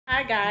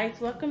Hi guys,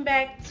 welcome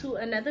back to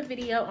another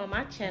video on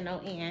my channel.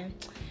 And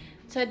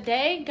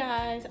today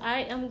guys,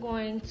 I am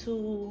going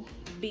to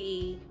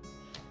be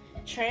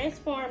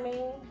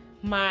transforming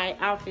my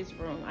office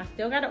room. I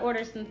still gotta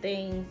order some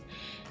things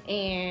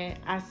and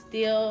I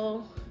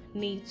still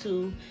need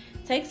to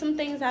take some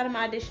things out of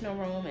my additional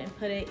room and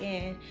put it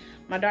in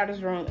my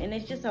daughter's room, and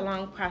it's just a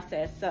long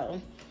process.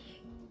 So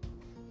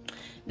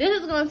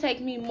this is gonna take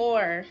me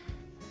more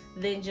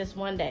than just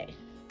one day.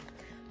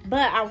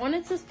 But I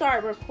wanted to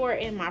start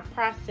recording my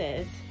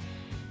process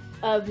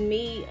of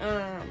me,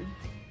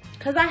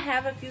 because I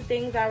have a few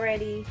things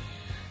already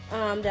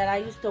that I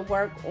used to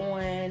work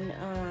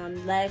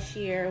on last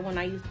year when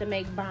I used to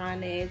make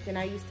bonnets, and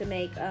I used to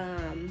make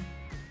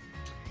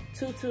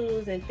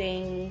tutus and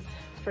things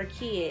for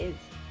kids.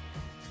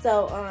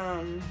 So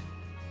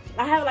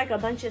I have like a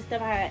bunch of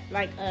stuff.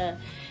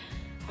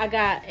 I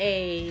got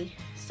a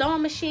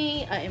sewing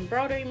machine, an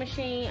embroidery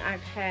machine, I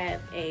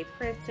have a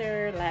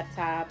printer,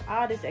 laptop,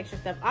 all this extra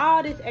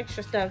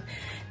stuff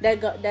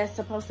that's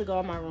supposed to go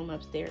in my room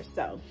upstairs.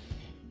 So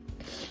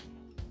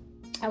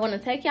I want to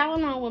take y'all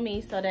along with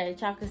me so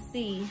that y'all can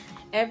see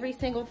every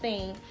single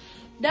thing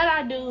that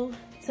I do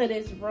to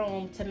this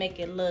room to make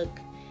it look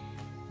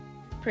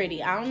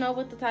pretty. I don't know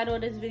what the title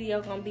of this video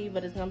is gonna be,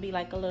 but it's gonna be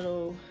like a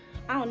little,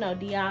 I don't know,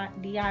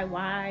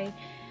 DIY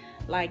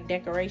like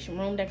decoration,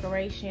 room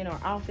decoration or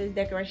office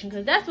decoration,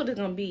 because that's what it's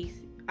gonna be,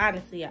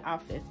 honestly, an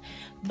office.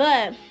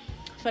 But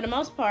for the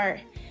most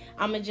part,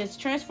 I'm gonna just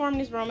transform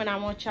this room, and I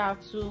want y'all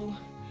to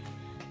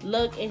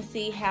look and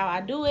see how I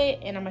do it.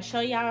 And I'm gonna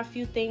show y'all a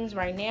few things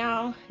right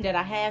now that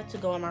I have to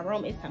go in my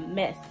room. It's a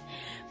mess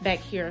back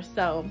here,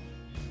 so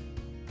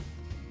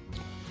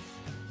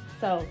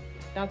don't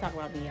talk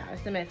about me, y'all.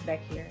 It's a mess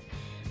back here.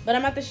 But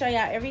I'm about to show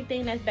y'all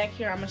everything that's back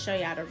here. I'm gonna show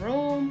y'all the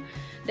room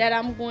that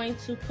I'm going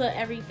to put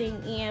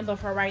everything in. But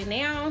for right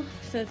now,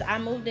 since I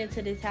moved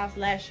into this house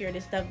last year,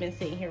 this stuff been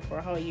sitting here for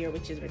a whole year,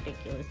 which is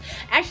ridiculous.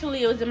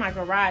 Actually, it was in my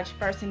garage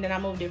first, and then I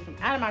moved it from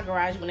out of my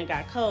garage when it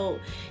got cold,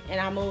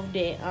 and I moved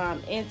it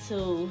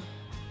into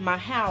my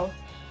house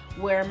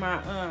where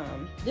my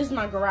this is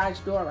my garage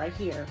door right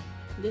here.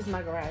 This is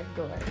my garage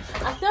door.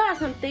 I still have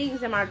some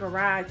things in my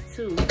garage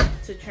too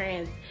to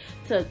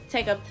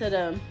take up to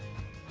the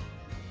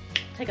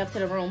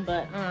room,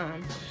 but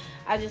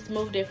I just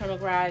moved it from the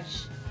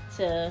garage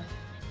to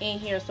in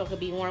here so it could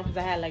be warm, because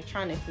I had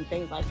electronics and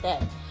things like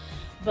that.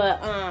 But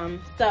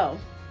so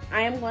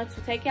I am going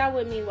to take y'all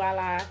with me while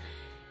I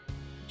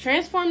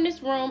transform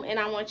this room, and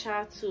I want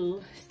y'all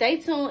to stay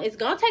tuned. It's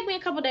gonna take me a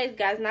couple days,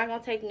 guys. It's not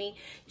gonna take me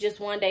just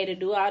one day to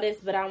do all this,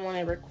 but I want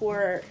to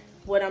record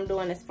what I'm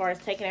doing as far as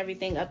taking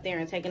everything up there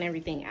and taking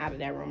everything out of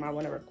that room. I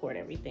want to record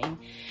everything,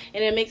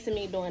 and it makes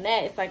me doing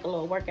that, it's like a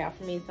little workout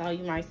for me. So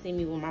you might see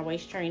me with my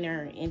waist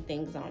trainer and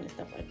things on and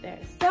stuff like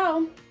that.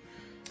 So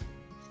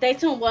stay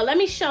tuned. Well, let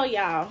me show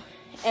y'all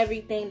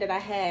everything that I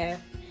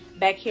have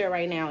back here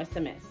right now. It's a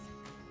mess.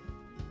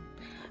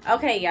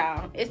 Okay,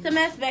 y'all, it's a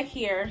mess back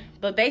here,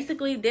 but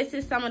basically this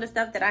is some of the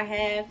stuff that I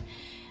have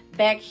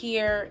back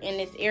here in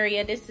this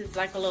area. This is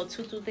like a little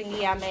tutu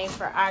thingy I made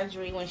for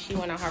Audrey when she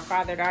went on her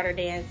father-daughter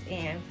dance,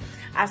 and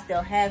I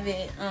still have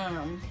it.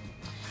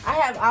 I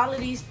have all of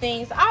these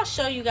things. I'll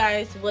show you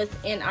guys what's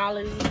in all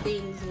of these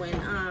things when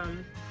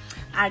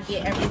I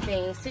get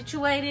everything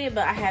situated.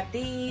 But I have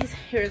these.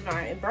 Here's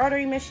my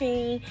embroidery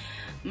machine,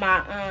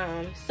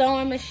 my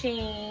sewing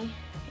machine,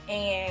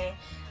 and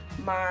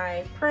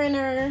my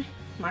printer,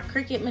 my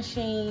Cricut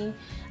machine.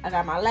 I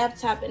got my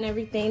laptop and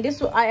everything. This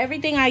was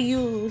everything I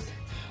use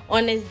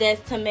on this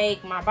desk to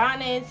make my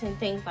bonnets and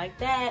things like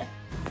that.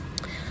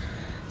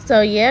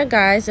 So yeah,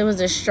 guys, it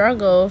was a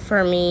struggle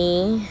for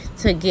me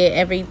to get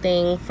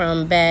everything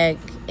from back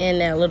in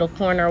that little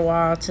corner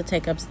wall to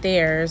take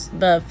upstairs.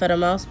 But for the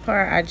most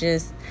part, I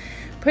just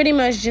pretty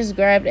much just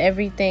grabbed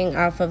everything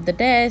off of the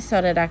desk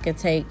so that I could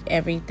take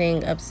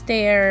everything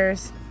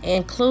upstairs,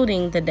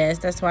 including the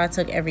desk. That's why I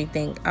took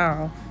everything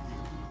off.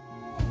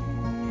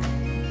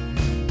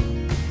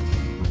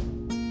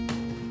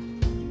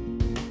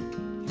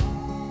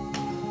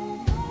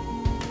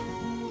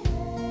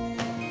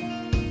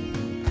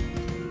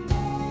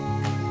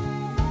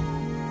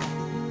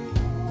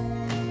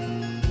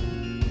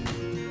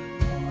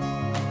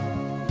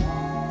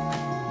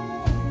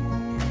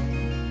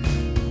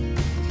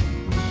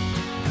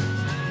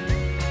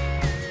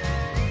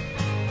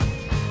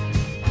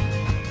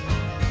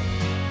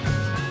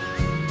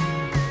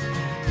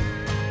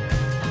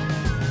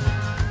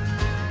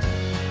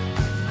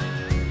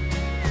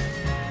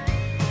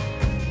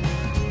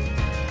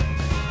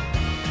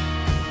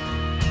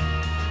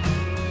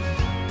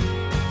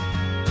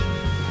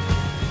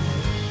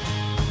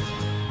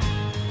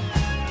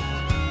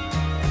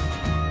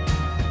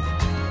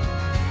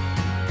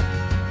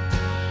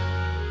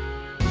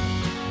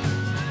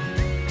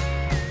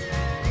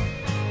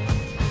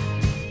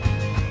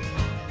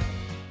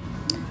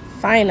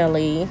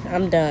 Finally,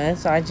 I'm done.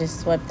 So I just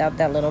swept out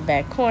that little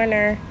back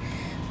corner,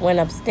 went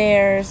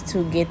upstairs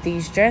to get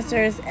these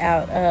dressers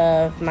out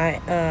of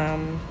my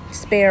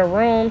spare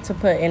room to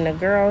put in the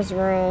girls'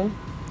 room.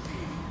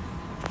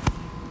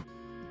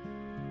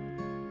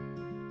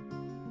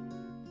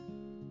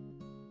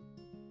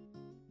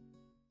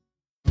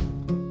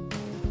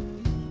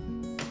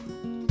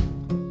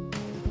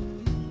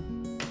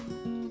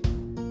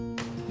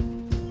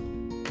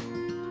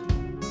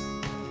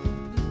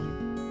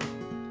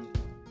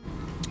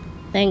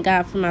 Thank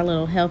God for my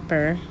little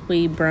helper.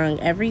 We brung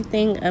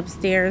everything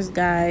upstairs,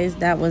 guys,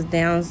 that was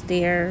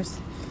downstairs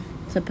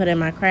to put in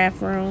my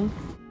craft room.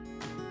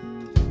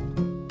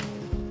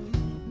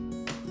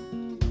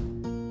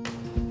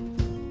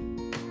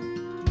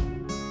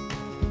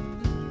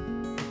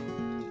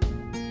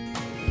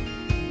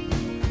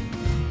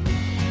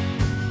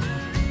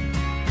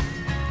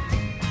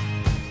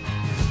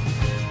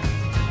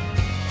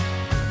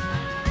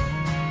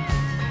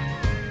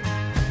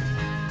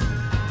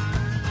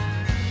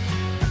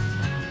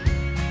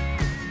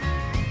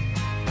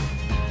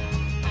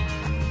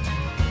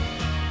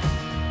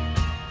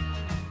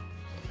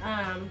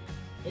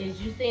 As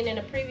you seen in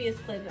the previous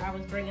clip, I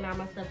was bringing all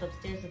my stuff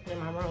upstairs to put in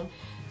my room.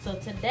 So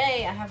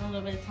today I have a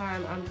little bit of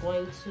time. I'm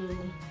going to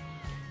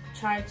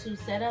try to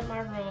set up my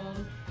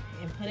room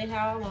and put it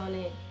how I want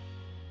it.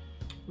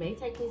 May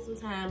take me some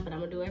time, but I'm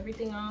gonna do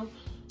everything on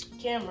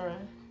camera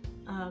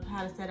of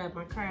how to set up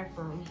my craft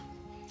room.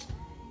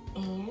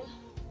 And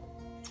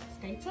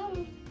stay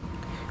tuned.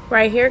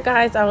 Right here,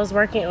 guys, I was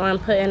working on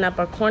putting up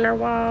a corner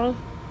wall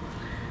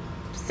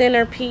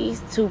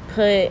centerpiece to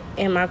put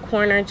in my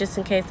corner, just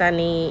in case I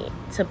need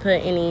to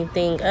put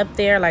anything up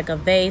there, like a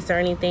vase or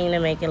anything, to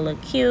make it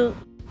look cute.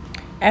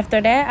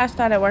 After that, I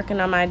started working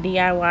on my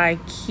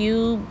DIY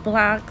cube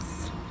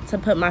blocks to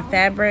put my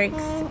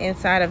fabrics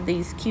inside of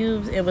these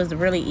cubes. It was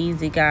really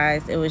easy,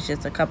 guys. It was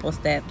just a couple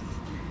steps.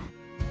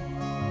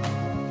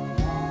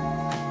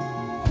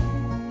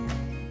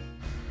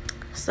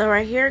 So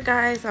right here,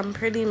 guys, I'm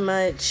pretty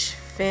much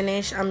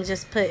finished. I'm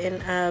just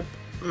putting up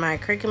my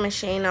Cricut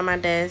machine on my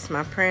desk,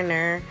 my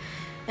printer,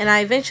 and I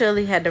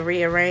eventually had to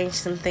rearrange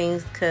some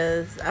things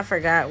because I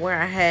forgot where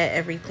I had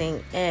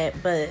everything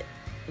at, but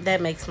that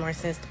makes more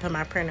sense to put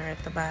my printer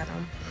at the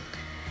bottom.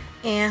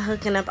 And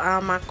hooking up all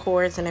my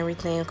cords and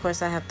everything. Of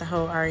course, I have to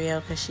hold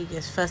Ariel because she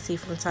gets fussy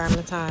from time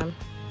to time.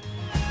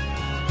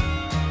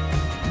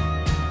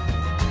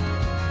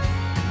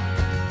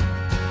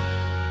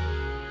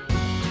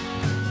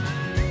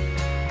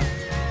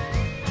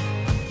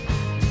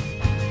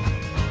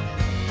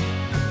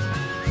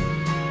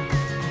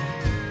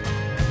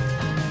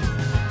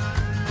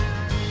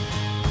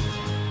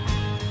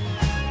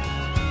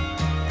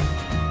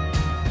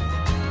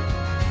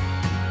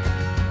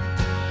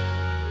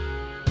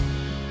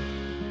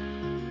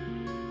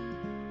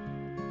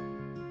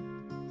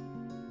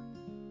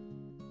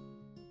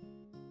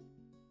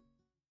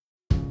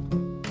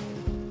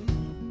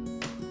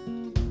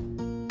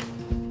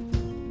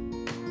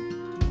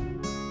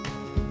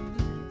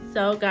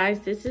 So guys,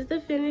 this is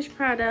the finished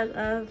product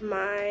of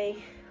my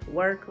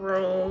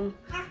workroom.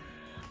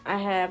 I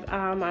have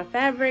all my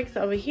fabrics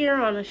over here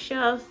on the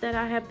shelves that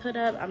I have put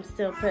up. I'm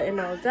still putting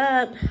those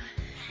up.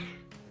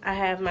 I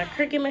have my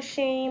Cricut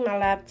machine, my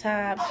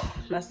laptop,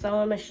 my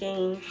sewing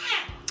machine,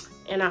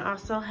 and I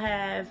also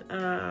have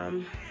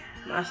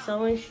my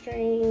sewing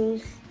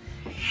strings.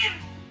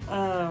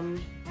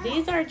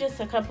 These are just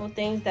a couple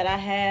things that I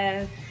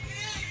have.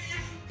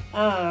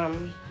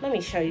 Let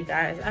me show you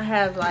guys. I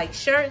have like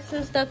shirts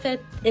and stuff in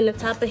the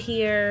top of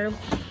here.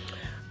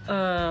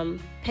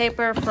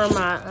 Paper for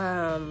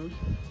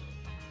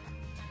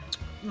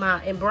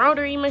my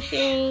embroidery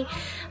machine.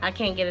 I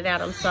can't get it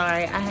out, I'm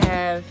sorry. I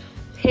have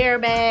hair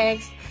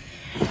bags,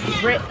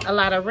 a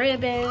lot of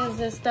ribbons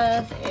and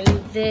stuff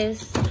in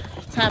this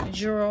top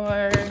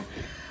drawer.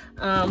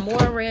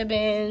 More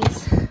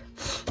ribbons,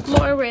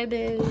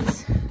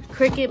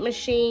 Cricut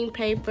machine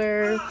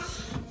paper,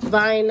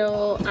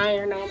 vinyl,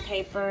 iron-on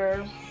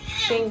paper,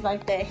 things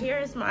like that.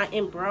 Here's my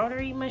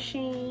embroidery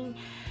machine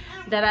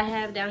that I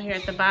have down here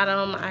at the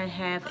bottom. I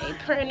have a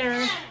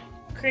printer,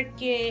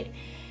 Cricut,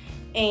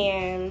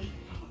 and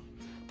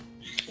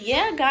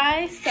yeah,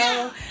 guys,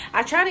 so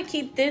I try to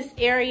keep this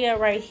area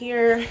right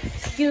here.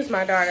 Excuse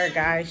my daughter,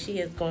 guys, she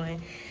is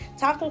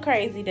talking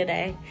crazy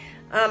today.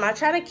 I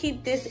try to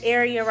keep this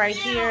area right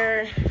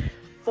here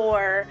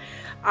for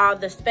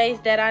the space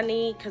that I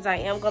need, because I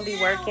am going to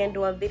be working,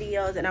 doing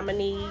videos, and I'm going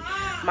to need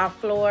my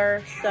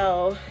floor,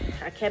 so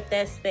I kept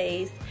that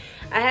space.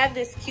 I have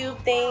this cube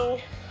thing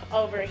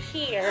over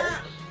here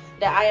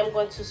that I am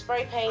going to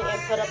spray paint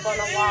and put up on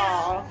the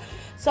wall.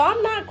 So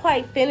I'm not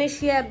quite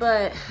finished yet,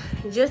 but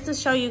just to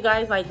show you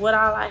guys like what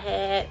all I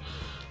had.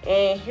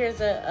 And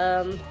here's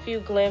a few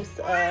glimpses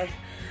of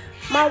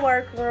my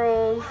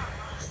workroom.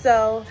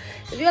 So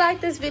if you like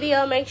this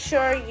video, make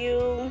sure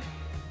you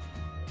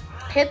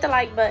hit the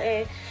like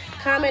button,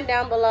 comment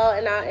down below,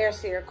 and I'll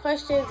answer your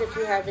questions if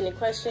you have any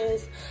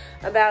questions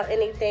about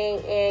anything.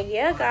 And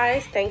yeah,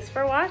 guys, thanks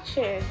for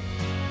watching.